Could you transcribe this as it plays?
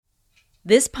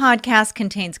This podcast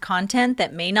contains content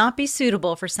that may not be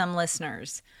suitable for some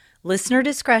listeners. Listener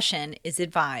discretion is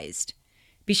advised.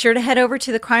 Be sure to head over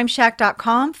to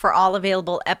thecrimeshack.com for all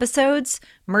available episodes,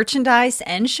 merchandise,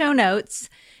 and show notes,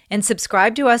 and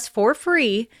subscribe to us for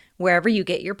free wherever you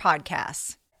get your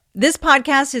podcasts. This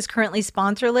podcast is currently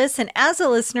sponsorless, and as a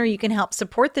listener, you can help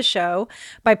support the show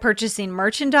by purchasing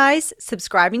merchandise,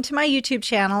 subscribing to my YouTube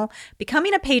channel,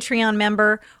 becoming a Patreon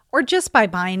member, or just by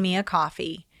buying me a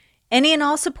coffee. Any and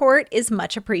all support is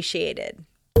much appreciated.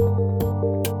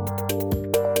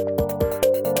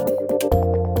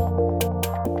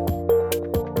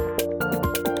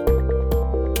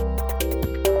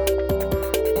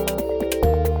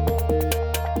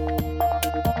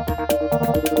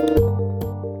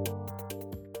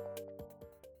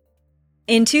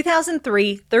 In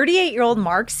 2003, 38-year-old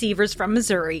Mark Sievers from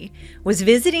Missouri was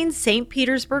visiting St.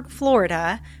 Petersburg,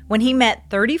 Florida, when he met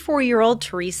 34-year-old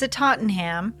Teresa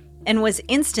Tottenham and was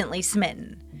instantly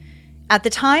smitten. At the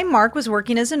time, Mark was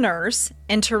working as a nurse,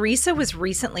 and Teresa was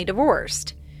recently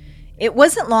divorced. It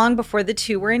wasn't long before the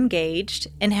two were engaged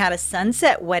and had a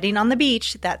sunset wedding on the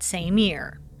beach that same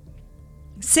year.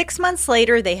 6 months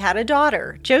later, they had a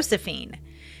daughter, Josephine,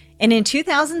 and in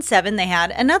 2007, they had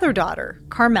another daughter,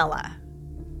 Carmela.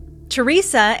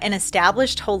 Teresa, an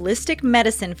established holistic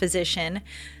medicine physician,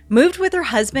 moved with her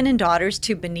husband and daughters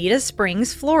to Bonita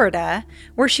Springs, Florida,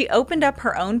 where she opened up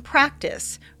her own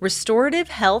practice, Restorative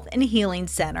Health and Healing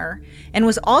Center, and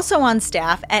was also on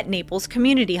staff at Naples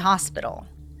Community Hospital.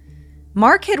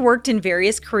 Mark had worked in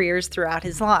various careers throughout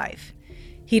his life.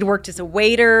 He'd worked as a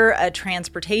waiter, a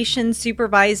transportation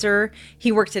supervisor,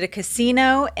 he worked at a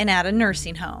casino, and at a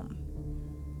nursing home.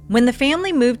 When the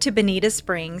family moved to Bonita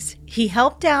Springs, he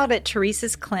helped out at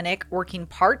Teresa's clinic, working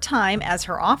part-time as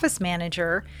her office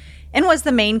manager, and was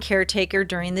the main caretaker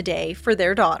during the day for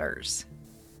their daughters.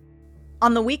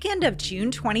 On the weekend of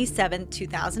June 27,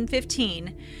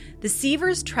 2015, the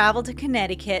Sievers traveled to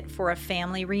Connecticut for a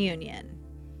family reunion.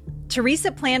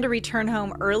 Teresa planned to return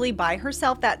home early by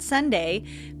herself that Sunday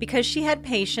because she had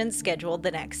patients scheduled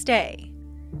the next day.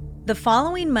 The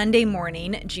following Monday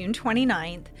morning, June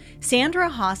 29th, Sandra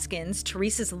Hoskins,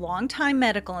 Teresa's longtime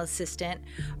medical assistant,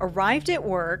 arrived at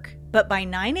work, but by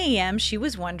 9 a.m. she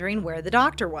was wondering where the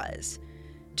doctor was.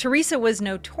 Teresa was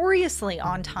notoriously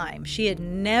on time. She had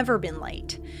never been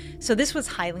late, so this was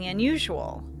highly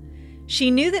unusual.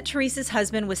 She knew that Teresa's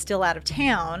husband was still out of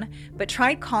town, but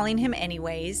tried calling him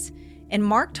anyways, and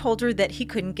Mark told her that he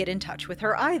couldn't get in touch with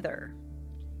her either.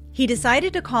 He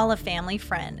decided to call a family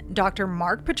friend, Dr.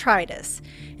 Mark Petritis,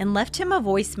 and left him a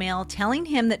voicemail telling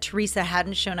him that Teresa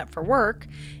hadn't shown up for work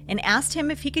and asked him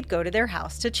if he could go to their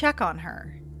house to check on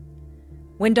her.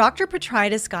 When Dr.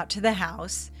 Petritis got to the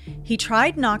house, he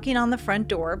tried knocking on the front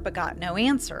door but got no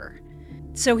answer.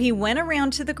 So he went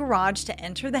around to the garage to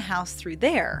enter the house through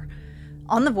there.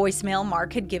 On the voicemail,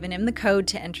 Mark had given him the code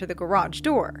to enter the garage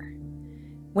door.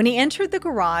 When he entered the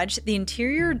garage, the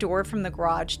interior door from the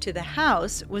garage to the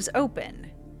house was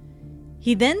open.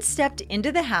 He then stepped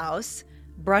into the house,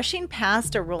 brushing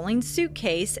past a rolling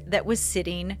suitcase that was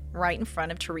sitting right in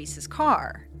front of Teresa's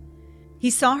car. He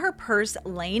saw her purse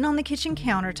laying on the kitchen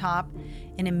countertop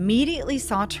and immediately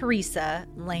saw Teresa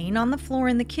laying on the floor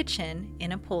in the kitchen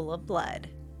in a pool of blood.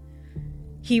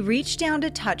 He reached down to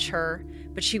touch her,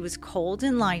 but she was cold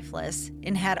and lifeless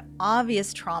and had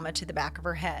obvious trauma to the back of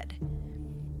her head.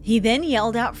 He then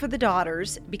yelled out for the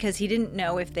daughters because he didn't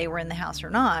know if they were in the house or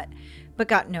not, but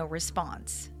got no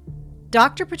response.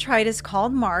 Dr. Petritis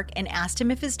called Mark and asked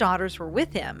him if his daughters were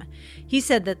with him. He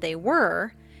said that they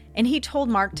were, and he told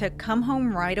Mark to come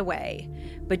home right away,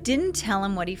 but didn't tell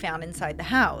him what he found inside the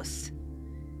house.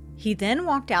 He then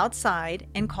walked outside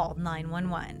and called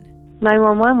 911.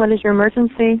 911, what is your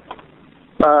emergency?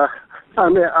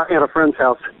 I'm at a friend's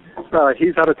house.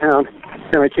 He's out of town,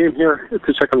 and I came here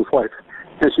to check on his wife.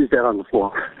 And she's dead on the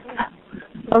floor.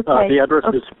 Okay. The address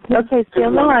is... Okay, stay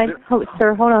on the line. Oh,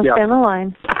 sir, hold on, stay on the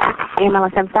line.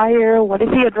 Ambulance on fire. What is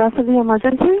the address of the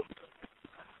emergency?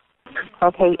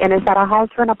 Okay, and is that a house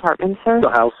or an apartment, sir? The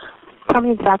house. Tell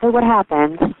me exactly what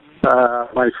happened.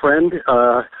 My friend,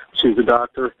 she's a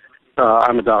doctor.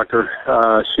 I'm a doctor.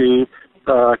 She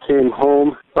came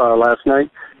home last night.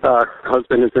 Her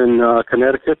husband is in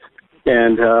Connecticut,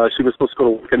 and she was supposed to go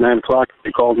to work at 9 o'clock.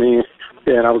 She called me.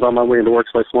 And I was on my way into work,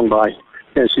 so I swung by,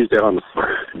 and she's dead on the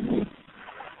floor.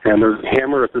 And there's a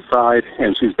hammer at the side,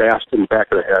 and she's bashed in the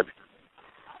back of the head.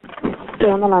 Stay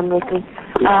on the line with me.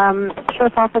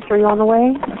 Sheriff's office, are you on the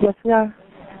way? Yes, we are.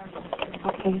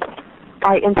 Okay.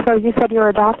 All right, and so you said you're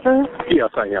a doctor? Yes,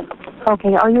 I am.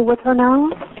 Okay, are you with her now?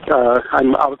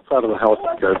 I'm outside of the house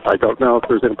because I don't know if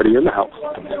there's anybody in the house.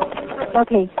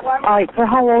 Okay. All right, sir,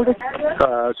 how old is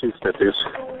She's 50s.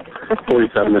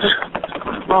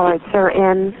 47-ish. All right, sir,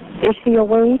 and is she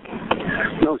awake?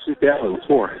 No, she's down on the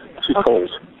floor. She's cold.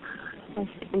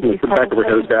 The back of her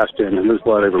head is bashed in, and there's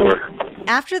blood everywhere.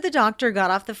 After the doctor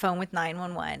got off the phone with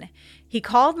 911, he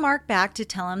called Mark back to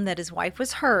tell him that his wife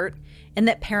was hurt and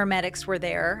that paramedics were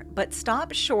there, but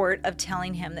stopped short of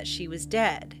telling him that she was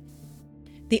dead.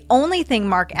 The only thing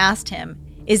Mark asked him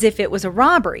is if it was a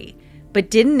robbery, but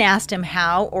didn't ask him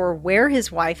how or where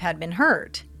his wife had been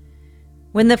hurt.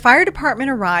 When the fire department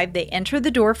arrived, they entered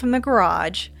the door from the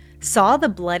garage, saw the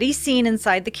bloody scene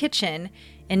inside the kitchen,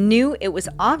 and knew it was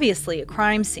obviously a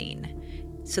crime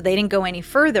scene. So they didn't go any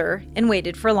further and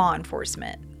waited for law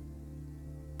enforcement.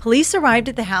 Police arrived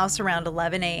at the house around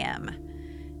 11 a.m.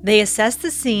 They assessed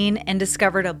the scene and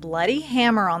discovered a bloody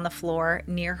hammer on the floor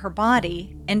near her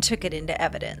body and took it into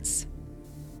evidence.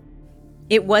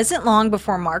 It wasn't long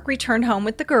before Mark returned home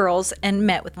with the girls and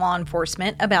met with law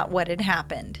enforcement about what had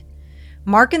happened.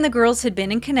 Mark and the girls had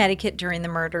been in Connecticut during the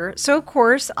murder, so of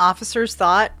course officers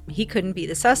thought he couldn't be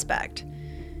the suspect.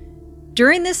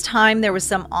 During this time, there was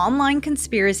some online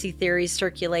conspiracy theories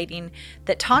circulating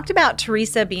that talked about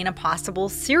Teresa being a possible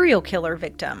serial killer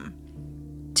victim.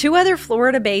 2 other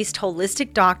Florida-based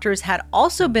holistic doctors had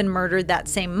also been murdered that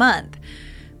same month,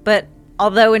 but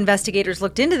although investigators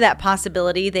looked into that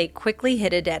possibility, they quickly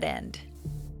hit a dead end.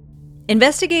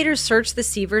 Investigators searched the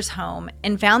Sievers home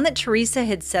and found that Teresa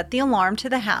had set the alarm to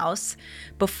the house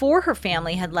before her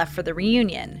family had left for the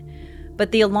reunion.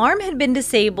 But the alarm had been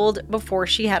disabled before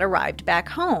she had arrived back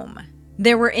home.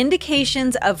 There were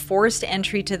indications of forced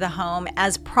entry to the home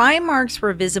as pry marks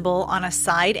were visible on a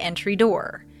side entry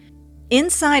door.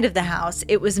 Inside of the house,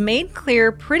 it was made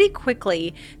clear pretty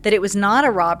quickly that it was not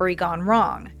a robbery gone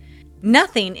wrong.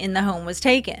 Nothing in the home was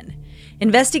taken.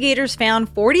 Investigators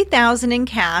found $40,000 in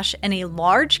cash and a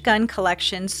large gun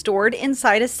collection stored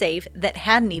inside a safe that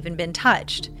hadn't even been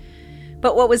touched.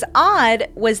 But what was odd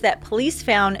was that police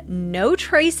found no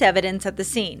trace evidence at the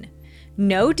scene,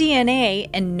 no DNA,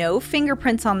 and no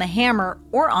fingerprints on the hammer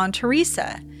or on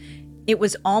Teresa. It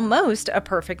was almost a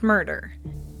perfect murder.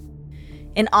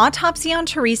 An autopsy on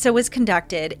Teresa was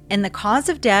conducted, and the cause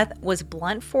of death was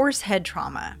blunt force head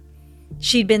trauma.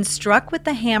 She'd been struck with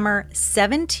the hammer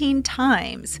 17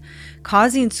 times,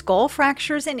 causing skull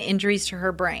fractures and injuries to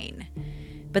her brain.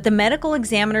 But the medical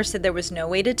examiner said there was no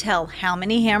way to tell how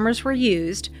many hammers were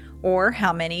used or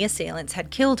how many assailants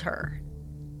had killed her.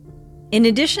 In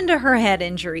addition to her head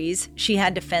injuries, she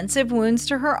had defensive wounds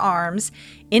to her arms,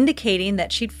 indicating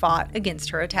that she'd fought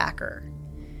against her attacker.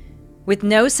 With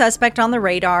no suspect on the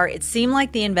radar, it seemed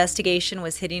like the investigation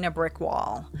was hitting a brick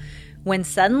wall, when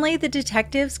suddenly the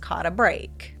detectives caught a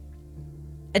break.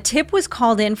 A tip was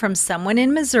called in from someone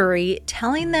in Missouri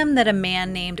telling them that a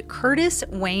man named Curtis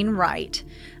Wayne Wright,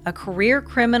 a career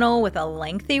criminal with a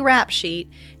lengthy rap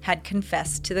sheet, had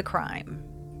confessed to the crime.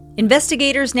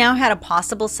 Investigators now had a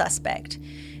possible suspect.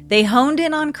 They honed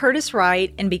in on Curtis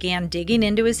Wright and began digging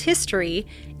into his history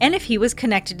and if he was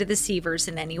connected to the Sievers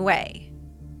in any way.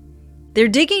 Their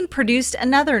digging produced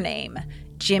another name,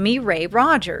 Jimmy Ray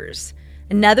Rogers,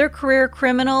 another career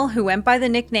criminal who went by the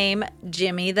nickname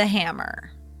Jimmy the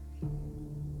Hammer.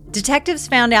 Detectives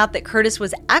found out that Curtis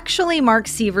was actually Mark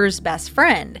Sievers' best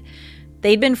friend.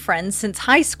 They'd been friends since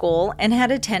high school and had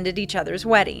attended each other's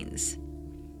weddings.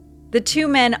 The 2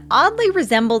 men oddly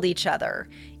resembled each other,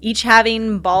 each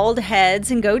having bald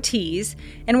heads and goatees,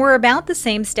 and were about the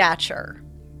same stature.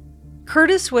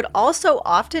 Curtis would also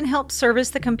often help service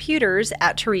the computers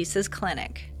at Teresa's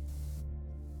clinic.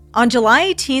 On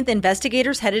July 18th,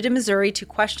 investigators headed to Missouri to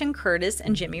question Curtis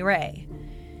and Jimmy Ray.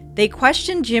 They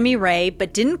questioned Jimmy Ray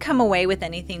but didn't come away with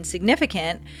anything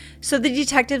significant, so the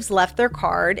detectives left their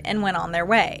card and went on their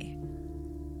way.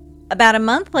 About a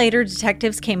month later,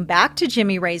 detectives came back to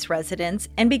Jimmy Ray's residence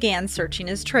and began searching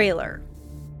his trailer.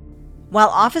 While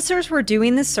officers were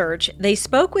doing the search, they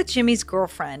spoke with Jimmy's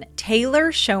girlfriend,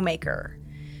 Taylor Showmaker.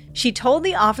 She told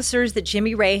the officers that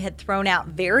Jimmy Ray had thrown out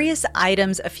various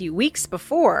items a few weeks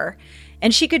before,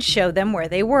 and she could show them where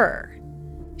they were.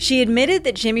 She admitted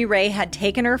that Jimmy Ray had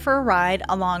taken her for a ride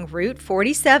along Route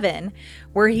 47,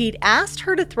 where he'd asked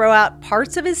her to throw out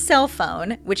parts of his cell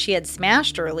phone, which he had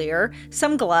smashed earlier,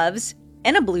 some gloves,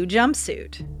 and a blue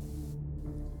jumpsuit.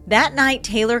 That night,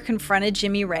 Taylor confronted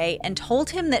Jimmy Ray and told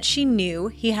him that she knew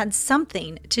he had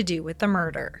something to do with the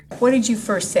murder. What did you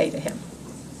first say to him?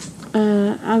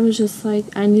 I was just like,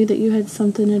 I knew that you had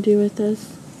something to do with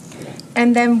this.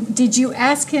 And then did you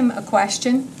ask him a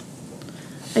question?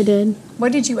 I did.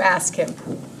 What did you ask him?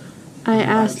 I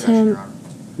asked him...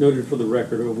 Noted for the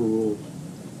record, overruled.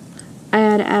 I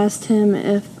had asked him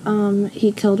if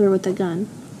he killed her with a gun.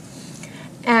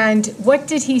 And what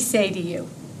did he say to you?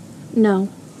 No.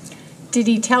 Did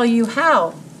he tell you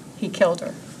how he killed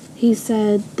her? He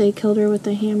said they killed her with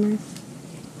a hammer.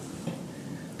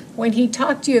 When he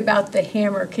talked to you about the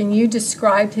hammer, can you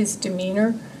describe his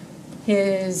demeanor,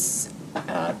 his,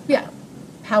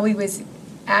 how he was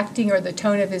acting or the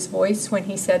tone of his voice when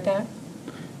he said that?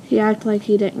 He acted like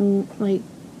he didn't, like,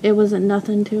 it wasn't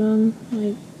nothing to him.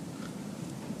 Like,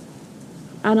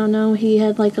 I don't know, he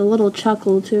had like a little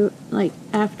chuckle to, like,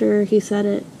 after he said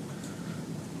it.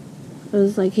 It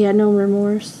was like he had no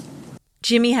remorse.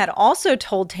 Jimmy had also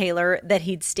told Taylor that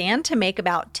he'd stand to make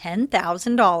about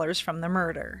 $10,000 from the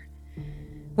murder.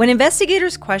 When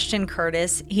investigators questioned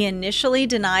Curtis, he initially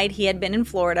denied he had been in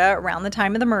Florida around the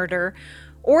time of the murder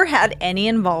or had any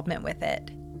involvement with it.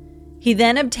 He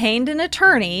then obtained an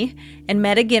attorney and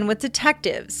met again with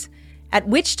detectives, at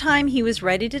which time he was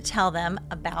ready to tell them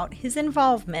about his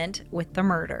involvement with the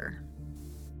murder.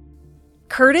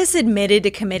 Curtis admitted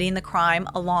to committing the crime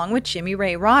along with Jimmy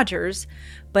Ray Rogers,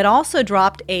 but also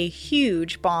dropped a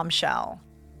huge bombshell.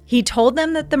 He told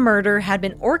them that the murder had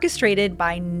been orchestrated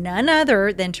by none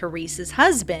other than Teresa's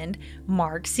husband,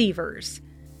 Mark Sievers.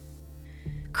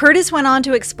 Curtis went on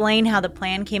to explain how the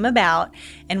plan came about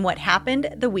and what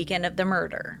happened the weekend of the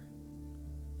murder.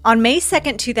 On May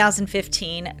 2nd,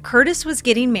 2015, Curtis was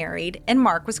getting married and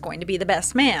Mark was going to be the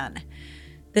best man.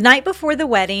 The night before the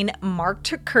wedding, Mark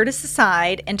took Curtis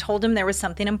aside and told him there was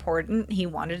something important he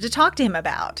wanted to talk to him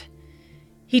about.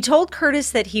 He told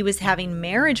Curtis that he was having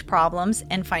marriage problems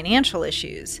and financial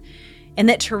issues, and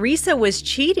that Teresa was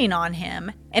cheating on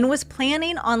him and was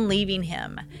planning on leaving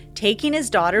him, taking his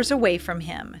daughters away from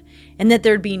him, and that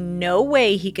there'd be no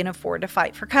way he can afford to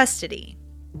fight for custody.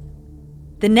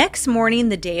 The next morning,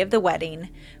 the day of the wedding,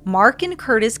 Mark and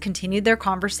Curtis continued their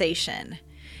conversation,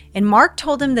 and Mark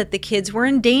told him that the kids were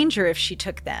in danger if she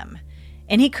took them,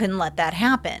 and he couldn't let that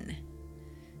happen.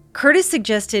 Curtis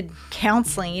suggested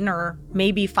counseling or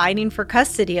maybe fighting for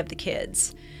custody of the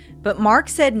kids, but Mark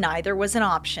said neither was an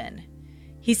option.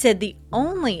 He said the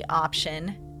only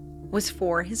option was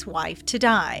for his wife to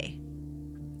die.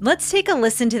 Let's take a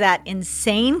listen to that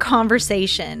insane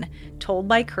conversation told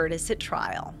by Curtis at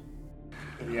trial.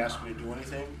 Did he ask me to do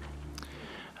anything?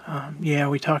 Yeah,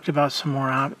 we talked about some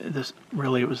more.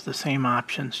 It was the same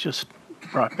options, just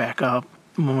brought back up.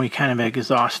 When we kind of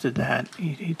exhausted that,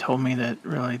 he told me that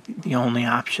really the only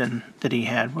option that he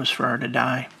had was for her to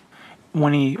die.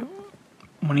 When he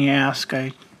asked,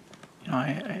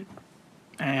 I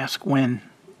asked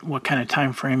what kind of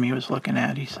time frame he was looking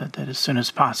at. He said that as soon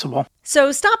as possible.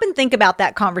 So stop and think about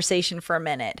that conversation for a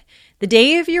minute. The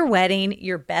day of your wedding,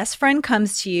 your best friend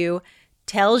comes to you,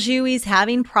 tells you he's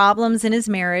having problems in his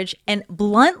marriage, and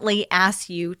bluntly asks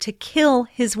you to kill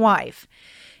his wife.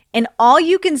 And all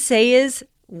you can say is,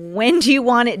 when do you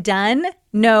want it done?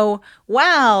 No,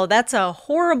 wow, that's a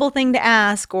horrible thing to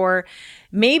ask. Or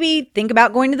maybe think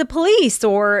about going to the police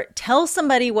or tell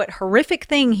somebody what horrific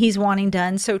thing he's wanting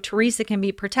done so Teresa can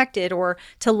be protected or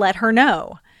to let her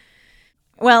know.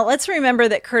 Well, let's remember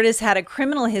that Curtis had a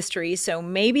criminal history, so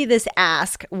maybe this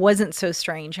ask wasn't so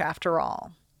strange after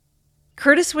all.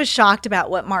 Curtis was shocked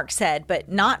about what Mark said, but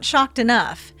not shocked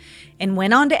enough, and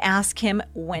went on to ask him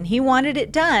when he wanted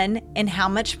it done and how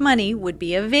much money would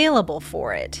be available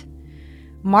for it.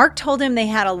 Mark told him they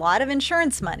had a lot of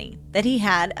insurance money, that he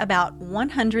had about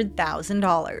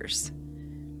 $100,000.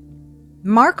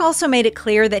 Mark also made it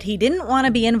clear that he didn't want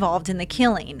to be involved in the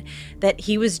killing, that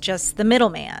he was just the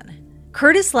middleman.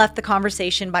 Curtis left the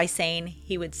conversation by saying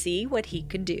he would see what he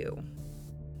could do.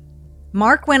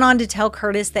 Mark went on to tell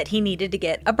Curtis that he needed to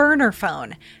get a burner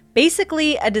phone,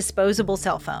 basically a disposable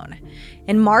cell phone,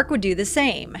 and Mark would do the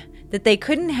same, that they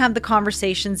couldn't have the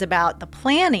conversations about the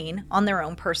planning on their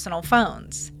own personal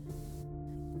phones.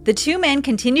 The two men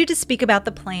continued to speak about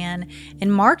the plan,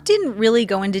 and Mark didn't really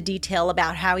go into detail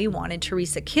about how he wanted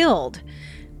Teresa killed,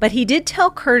 but he did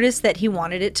tell Curtis that he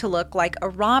wanted it to look like a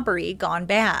robbery gone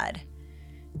bad.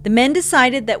 The men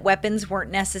decided that weapons weren't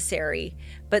necessary,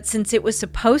 but since it was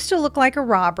supposed to look like a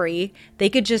robbery, they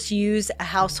could just use a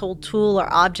household tool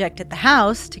or object at the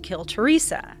house to kill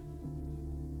Teresa.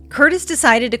 Curtis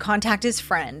decided to contact his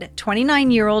friend,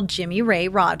 29-year-old Jimmy Ray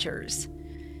Rogers.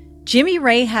 Jimmy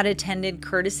Ray had attended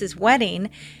Curtis's wedding,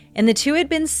 and the two had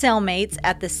been cellmates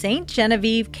at the St.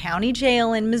 Genevieve County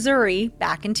Jail in Missouri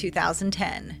back in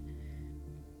 2010.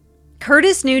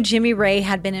 Curtis knew Jimmy Ray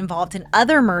had been involved in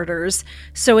other murders,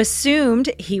 so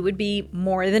assumed he would be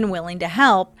more than willing to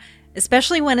help,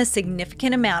 especially when a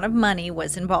significant amount of money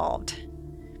was involved.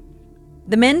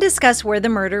 The men discussed where the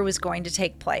murder was going to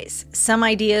take place. Some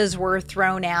ideas were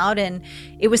thrown out, and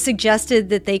it was suggested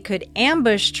that they could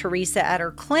ambush Teresa at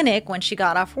her clinic when she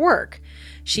got off work.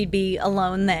 She'd be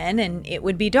alone then, and it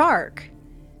would be dark.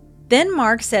 Then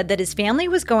Mark said that his family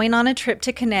was going on a trip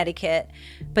to Connecticut,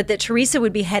 but that Teresa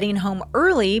would be heading home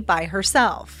early by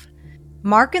herself.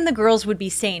 Mark and the girls would be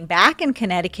staying back in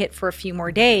Connecticut for a few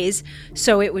more days,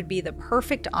 so it would be the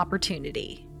perfect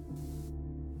opportunity.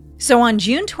 So on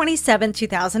June 27,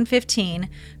 2015,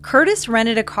 Curtis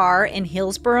rented a car in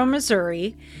Hillsboro,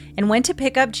 Missouri, and went to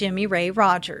pick up Jimmy Ray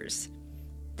Rogers.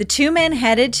 The two men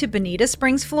headed to Bonita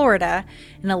Springs, Florida,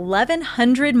 an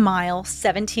 1,100-mile,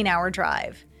 17-hour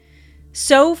drive.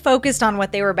 So focused on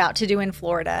what they were about to do in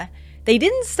Florida, they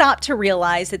didn't stop to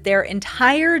realize that their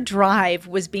entire drive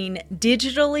was being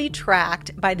digitally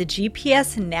tracked by the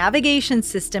GPS navigation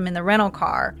system in the rental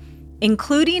car,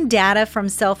 including data from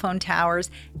cell phone towers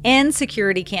and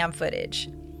security cam footage.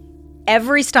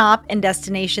 Every stop and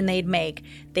destination they'd make,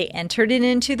 they entered it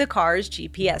into the car's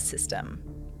GPS system.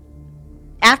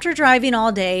 After driving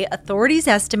all day, authorities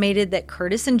estimated that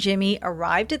Curtis and Jimmy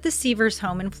arrived at the Sievers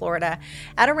home in Florida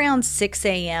at around 6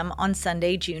 a.m. on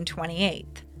Sunday, June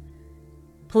 28th.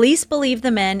 Police believe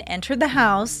the men entered the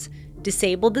house,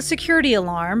 disabled the security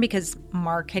alarm because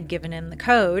Mark had given him the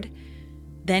code,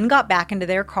 then got back into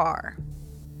their car.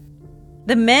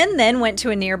 The men then went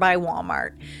to a nearby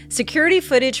Walmart. Security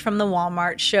footage from the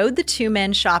Walmart showed the two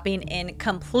men shopping in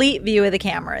complete view of the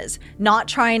cameras, not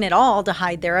trying at all to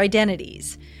hide their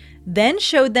identities. Then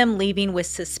showed them leaving with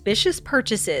suspicious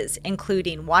purchases,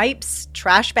 including wipes,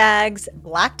 trash bags,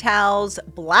 black towels,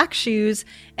 black shoes,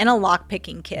 and a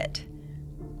lock-picking kit.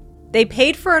 They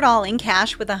paid for it all in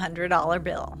cash with a $100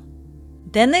 bill.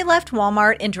 Then they left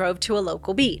Walmart and drove to a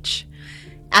local beach.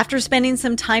 After spending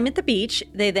some time at the beach,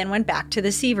 they then went back to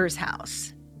the Sievers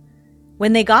house.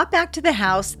 When they got back to the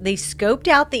house, they scoped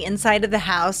out the inside of the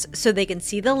house so they can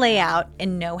see the layout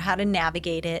and know how to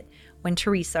navigate it when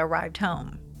Teresa arrived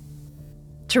home.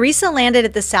 Teresa landed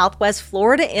at the Southwest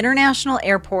Florida International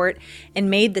Airport and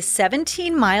made the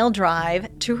 17-mile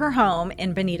drive to her home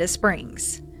in Bonita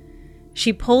Springs.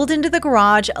 She pulled into the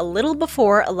garage a little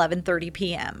before 11:30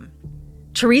 p.m.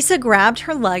 Teresa grabbed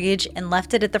her luggage and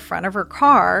left it at the front of her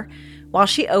car while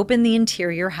she opened the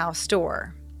interior house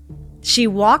door. She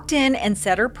walked in and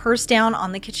set her purse down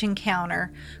on the kitchen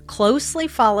counter, closely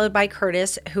followed by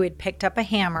Curtis, who had picked up a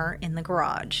hammer in the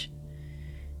garage.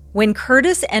 When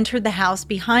Curtis entered the house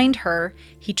behind her,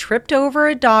 he tripped over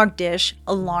a dog dish,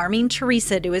 alarming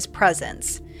Teresa to his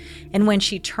presence. And when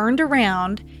she turned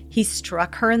around, he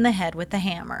struck her in the head with the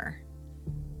hammer.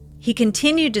 He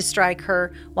continued to strike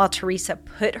her while Teresa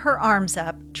put her arms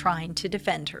up, trying to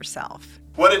defend herself.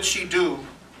 What did she do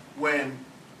when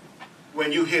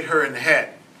you hit her in the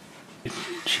head?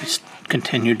 She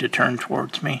continued to turn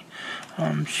towards me.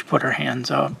 She put her hands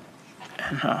up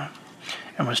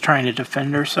and was trying to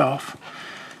defend herself.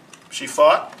 She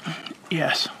fought?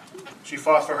 Yes. She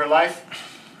fought for her life?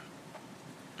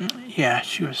 Yeah,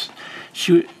 she was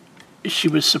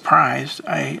surprised.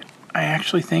 I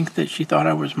actually think that she thought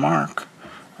I was Mark.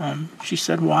 She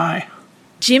said, "Why?"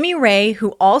 Jimmy Ray,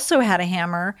 who also had a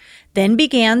hammer, then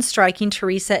began striking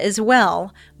Teresa as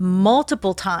well,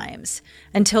 multiple times,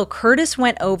 until Curtis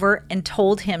went over and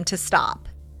told him to stop.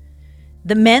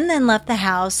 The men then left the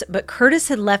house, but Curtis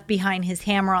had left behind his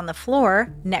hammer on the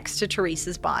floor next to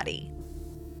Teresa's body.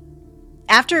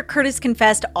 After Curtis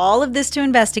confessed all of this to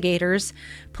investigators,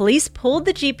 police pulled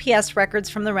the GPS records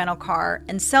from the rental car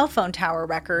and cell phone tower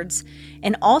records,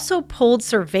 and also pulled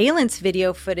surveillance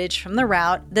video footage from the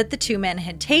route that the two men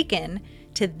had taken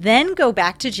to then go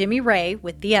back to Jimmy Ray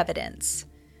with the evidence.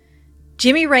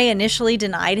 Jimmy Ray initially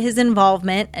denied his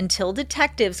involvement until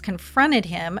detectives confronted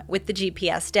him with the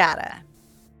GPS data.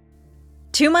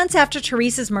 2 months after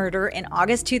Teresa's murder in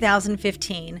August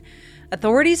 2015,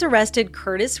 authorities arrested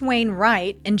Curtis Wayne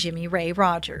Wright and Jimmy Ray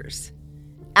Rogers.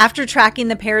 After tracking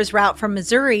the pair's route from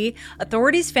Missouri,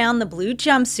 authorities found the blue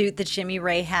jumpsuit that Jimmy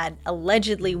Ray had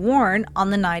allegedly worn on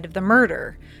the night of the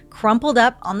murder, crumpled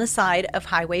up on the side of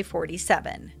Highway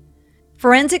 47.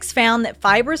 Forensics found that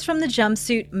fibers from the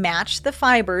jumpsuit matched the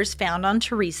fibers found on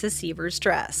Teresa Sievers'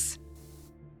 dress.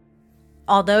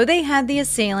 Although they had the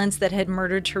assailants that had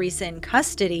murdered Teresa in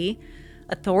custody,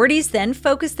 authorities then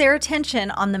focused their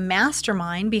attention on the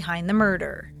mastermind behind the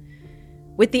murder.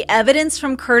 With the evidence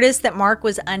from Curtis that Mark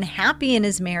was unhappy in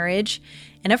his marriage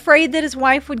and afraid that his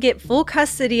wife would get full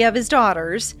custody of his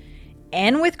daughters,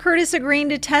 and with Curtis agreeing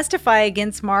to testify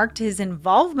against Mark to his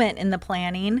involvement in the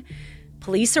planning,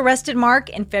 police arrested Mark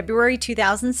in February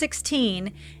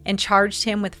 2016 and charged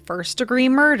him with first-degree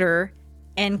murder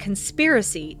and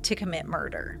conspiracy to commit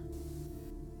murder.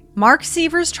 Mark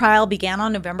Sievers' trial began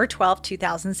on November 12,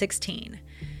 2016.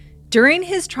 During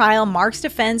his trial, Mark's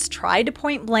defense tried to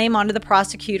point blame onto the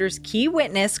prosecutor's key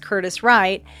witness, Curtis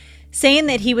Wright, saying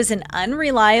that he was an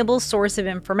unreliable source of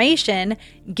information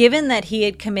given that he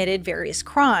had committed various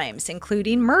crimes,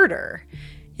 including murder,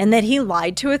 and that he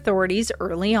lied to authorities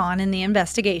early on in the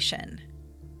investigation.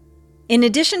 In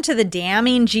addition to the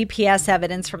damning GPS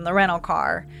evidence from the rental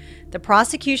car, the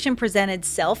prosecution presented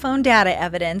cell phone data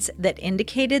evidence that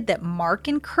indicated that Mark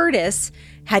and Curtis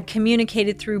had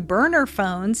communicated through burner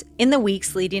phones in the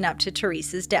weeks leading up to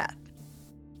Teresa's death.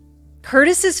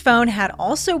 Curtis's phone had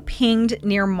also pinged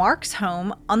near Mark's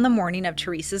home on the morning of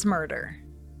Teresa's murder.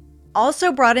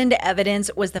 Also brought into evidence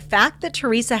was the fact that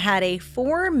Teresa had a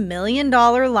 $4 million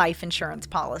life insurance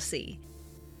policy.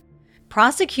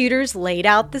 Prosecutors laid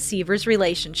out the Sievers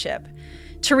relationship.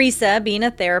 Teresa, being a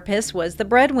therapist, was the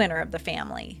breadwinner of the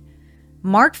family.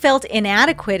 Mark felt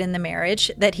inadequate in the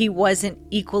marriage, that he wasn't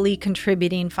equally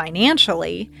contributing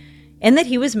financially, and that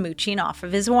he was mooching off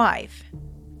of his wife.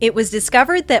 It was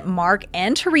discovered that Mark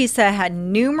and Teresa had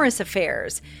numerous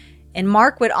affairs, and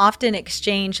Mark would often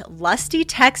exchange lusty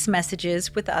text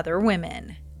messages with other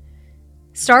women.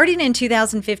 Starting in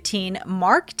 2015,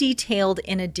 Mark detailed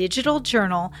in a digital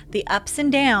journal the ups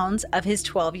and downs of his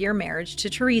 12-year marriage to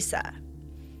Teresa.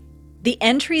 The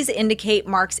entries indicate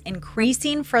Mark's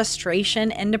increasing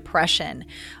frustration and depression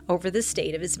over the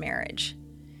state of his marriage.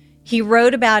 He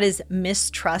wrote about his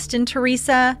mistrust in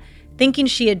Teresa, thinking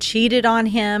she had cheated on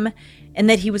him, and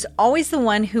that he was always the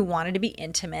one who wanted to be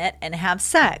intimate and have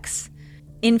sex.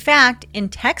 In fact, in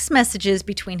text messages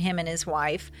between him and his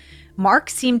wife,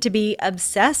 Mark seemed to be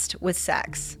obsessed with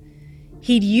sex.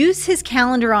 He'd use his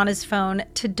calendar on his phone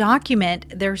to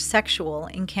document their sexual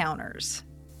encounters.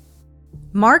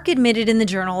 Mark admitted in the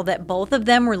journal that both of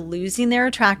them were losing their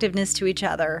attractiveness to each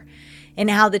other, and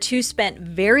how the two spent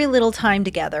very little time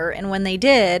together, and when they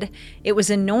did, it was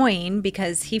annoying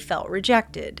because he felt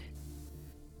rejected.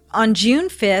 On June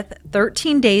 5th,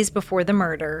 13 days before the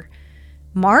murder,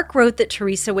 Mark wrote that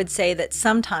Teresa would say that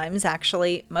sometimes,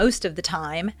 actually most of the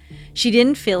time, she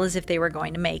didn't feel as if they were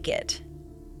going to make it.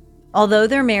 Although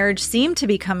their marriage seemed to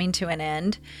be coming to an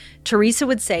end, Teresa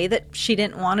would say that she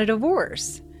didn't want a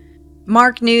divorce.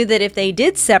 Mark knew that if they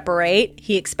did separate,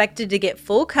 he expected to get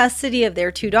full custody of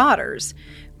their two daughters,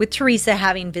 with Teresa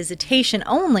having visitation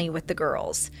only with the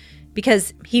girls,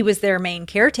 because he was their main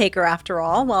caretaker after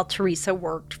all, while Teresa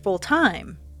worked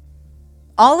full-time.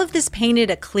 All of this painted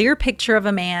a clear picture of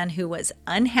a man who was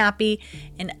unhappy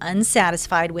and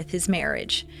unsatisfied with his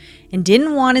marriage, and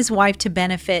didn't want his wife to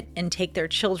benefit and take their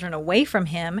children away from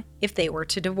him if they were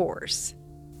to divorce.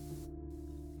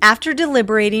 After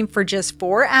deliberating for just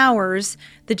 4 hours,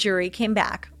 the jury came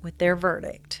back with their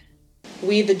verdict.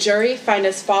 We, the jury, find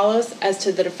as follows as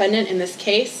to the defendant in this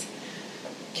case.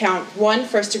 Count 1,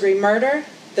 first-degree murder.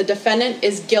 The defendant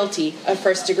is guilty of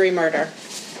first-degree murder.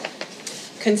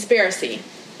 Conspiracy.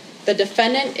 The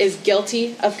defendant is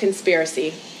guilty of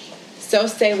conspiracy. So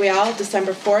say we all,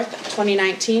 December 4th,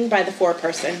 2019, by the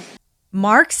foreperson.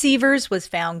 Mark Sievers was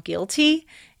found guilty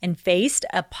and faced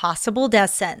a possible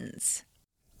death sentence.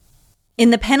 In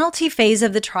the penalty phase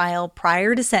of the trial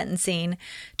prior to sentencing,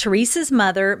 Teresa's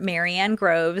mother, Mary Ann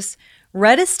Groves,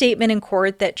 read a statement in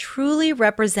court that truly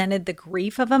represented the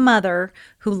grief of a mother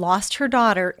who lost her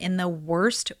daughter in the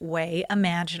worst way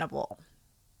imaginable.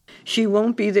 She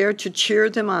won't be there to cheer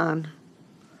them on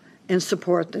and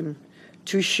support them,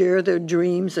 to share their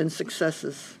dreams and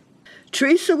successes.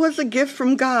 Teresa was a gift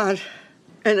from God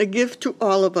and a gift to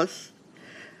all of us,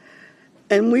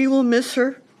 and we will miss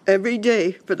her every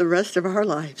day for the rest of our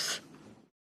lives.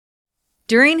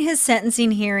 During his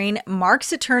sentencing hearing,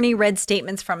 Mark's attorney read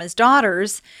statements from his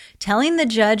daughters telling the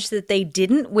judge that they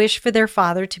didn't wish for their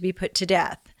father to be put to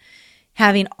death.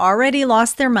 Having already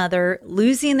lost their mother,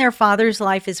 losing their father's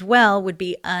life as well would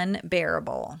be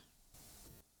unbearable.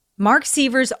 Mark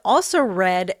Sievers also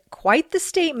read quite the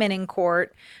statement in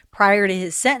court prior to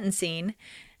his sentencing,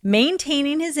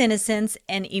 maintaining his innocence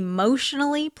and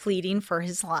emotionally pleading for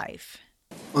his life.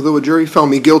 Although a jury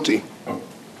found me guilty,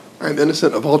 I am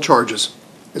innocent of all charges,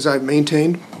 as I have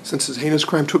maintained since this heinous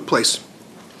crime took place.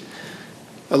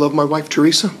 I love my wife,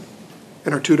 Teresa,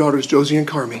 and our two daughters, Josie and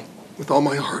Carmi, with all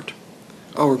my heart.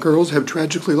 Our girls have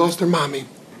tragically lost their mommy,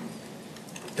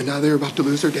 and now they are about to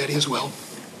lose their daddy as well.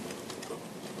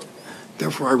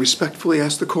 Therefore, I respectfully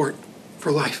ask the court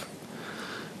for life,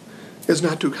 as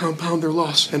not to compound their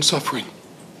loss and suffering.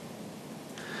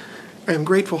 I am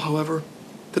grateful, however,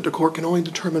 that the court can only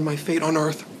determine my fate on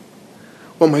earth,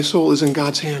 while my soul is in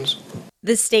God's hands.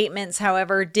 The statements,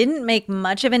 however, didn't make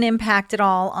much of an impact at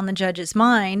all on the judge's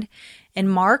mind, and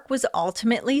Mark was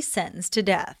ultimately sentenced to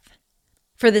death.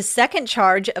 For the second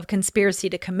charge of conspiracy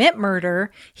to commit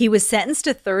murder, he was sentenced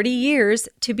to 30 years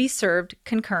to be served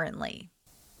concurrently.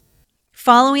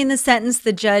 Following the sentence,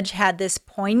 the judge had this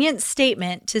poignant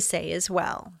statement to say as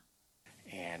well.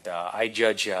 And I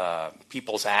judge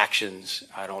people's actions.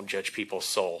 I don't judge people's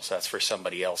souls. That's for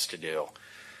somebody else to do.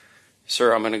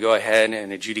 Sir, I'm going to go ahead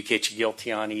and adjudicate you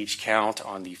guilty on each count.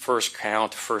 On the first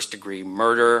count, first-degree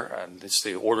murder, it's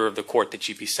the order of the court that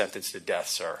you be sentenced to death,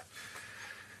 sir.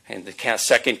 And the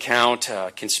second count,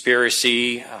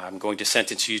 conspiracy, I'm going to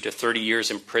sentence you to 30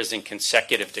 years in prison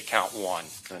consecutive to count one.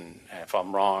 And if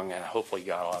I'm wrong, hopefully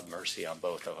God will have mercy on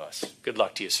both of us. Good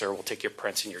luck to you, sir. We'll take your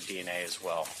prints and your DNA as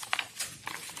well.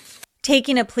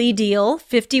 Taking a plea deal,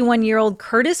 51-year-old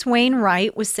Curtis Wayne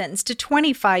Wright was sentenced to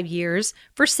 25 years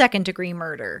for second-degree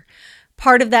murder.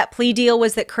 Part of that plea deal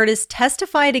was that Curtis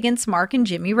testified against Mark and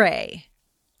Jimmy Ray.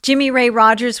 Jimmy Ray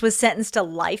Rogers was sentenced to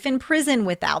life in prison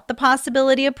without the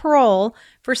possibility of parole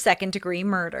for second-degree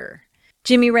murder.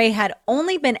 Jimmy Ray had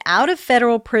only been out of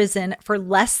federal prison for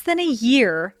less than a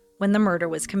year when the murder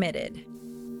was committed.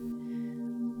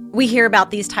 We hear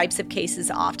about these types of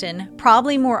cases often,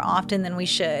 probably more often than we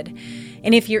should.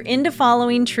 And if you're into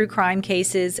following true crime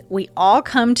cases, we all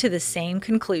come to the same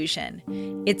conclusion.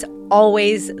 It's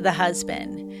always the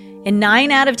husband. And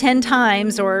 9 out of 10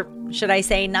 times, or should I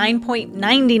say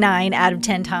 9.99 out of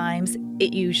 10 times,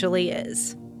 it usually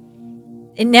is.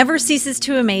 It never ceases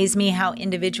to amaze me how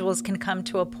individuals can come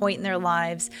to a point in their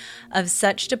lives of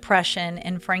such depression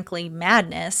and, frankly,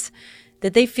 madness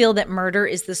that they feel that murder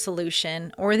is the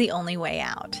solution or the only way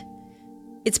out.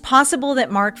 It's possible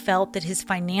that Mark felt that his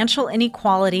financial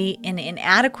inequality and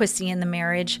inadequacy in the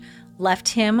marriage left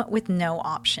him with no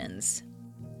options.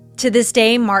 To this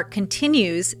day, Mark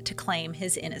continues to claim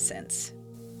his innocence.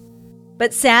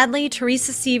 But sadly,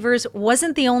 Teresa Sievers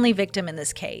wasn't the only victim in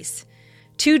this case.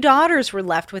 2 daughters were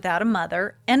left without a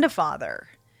mother and a father.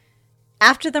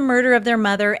 After the murder of their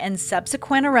mother and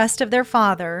subsequent arrest of their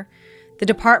father, the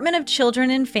Department of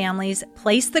Children and Families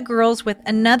placed the girls with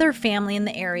another family in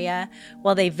the area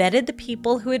while they vetted the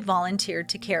people who had volunteered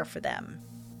to care for them.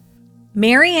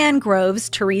 Mary Ann Groves,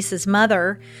 Teresa's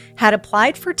mother, had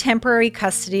applied for temporary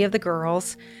custody of the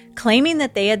girls, claiming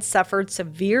that they had suffered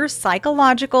severe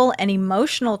psychological and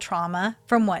emotional trauma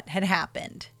from what had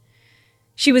happened.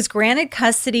 She was granted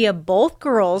custody of both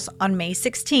girls on May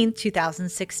 16,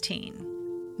 2016.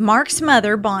 Mark's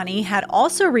mother, Bonnie, had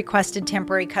also requested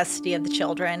temporary custody of the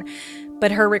children,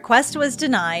 but her request was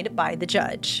denied by the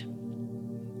judge.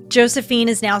 Josephine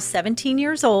is now 17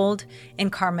 years old,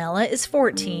 and Carmela is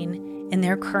 14, and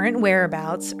their current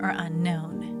whereabouts are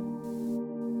unknown.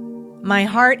 My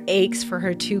heart aches for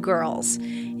her 2 girls,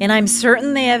 and I'm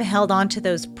certain they have held on to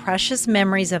those precious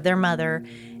memories of their mother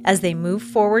as they move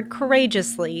forward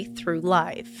courageously through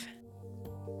life.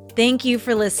 Thank you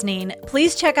for listening.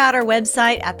 Please check out our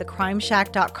website at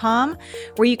thecrimeshack.com,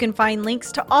 where you can find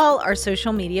links to all our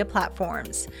social media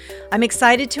platforms. I'm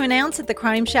excited to announce that The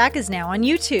Crime Shack is now on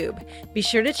YouTube. Be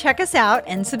sure to check us out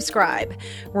and subscribe.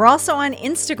 We're also on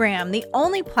Instagram, the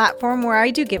only platform where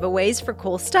I do giveaways for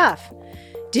cool stuff.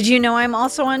 Did you know I'm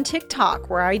also on TikTok,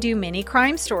 where I do mini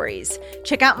crime stories?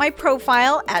 Check out my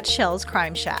profile at Shell's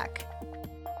Crime Shack.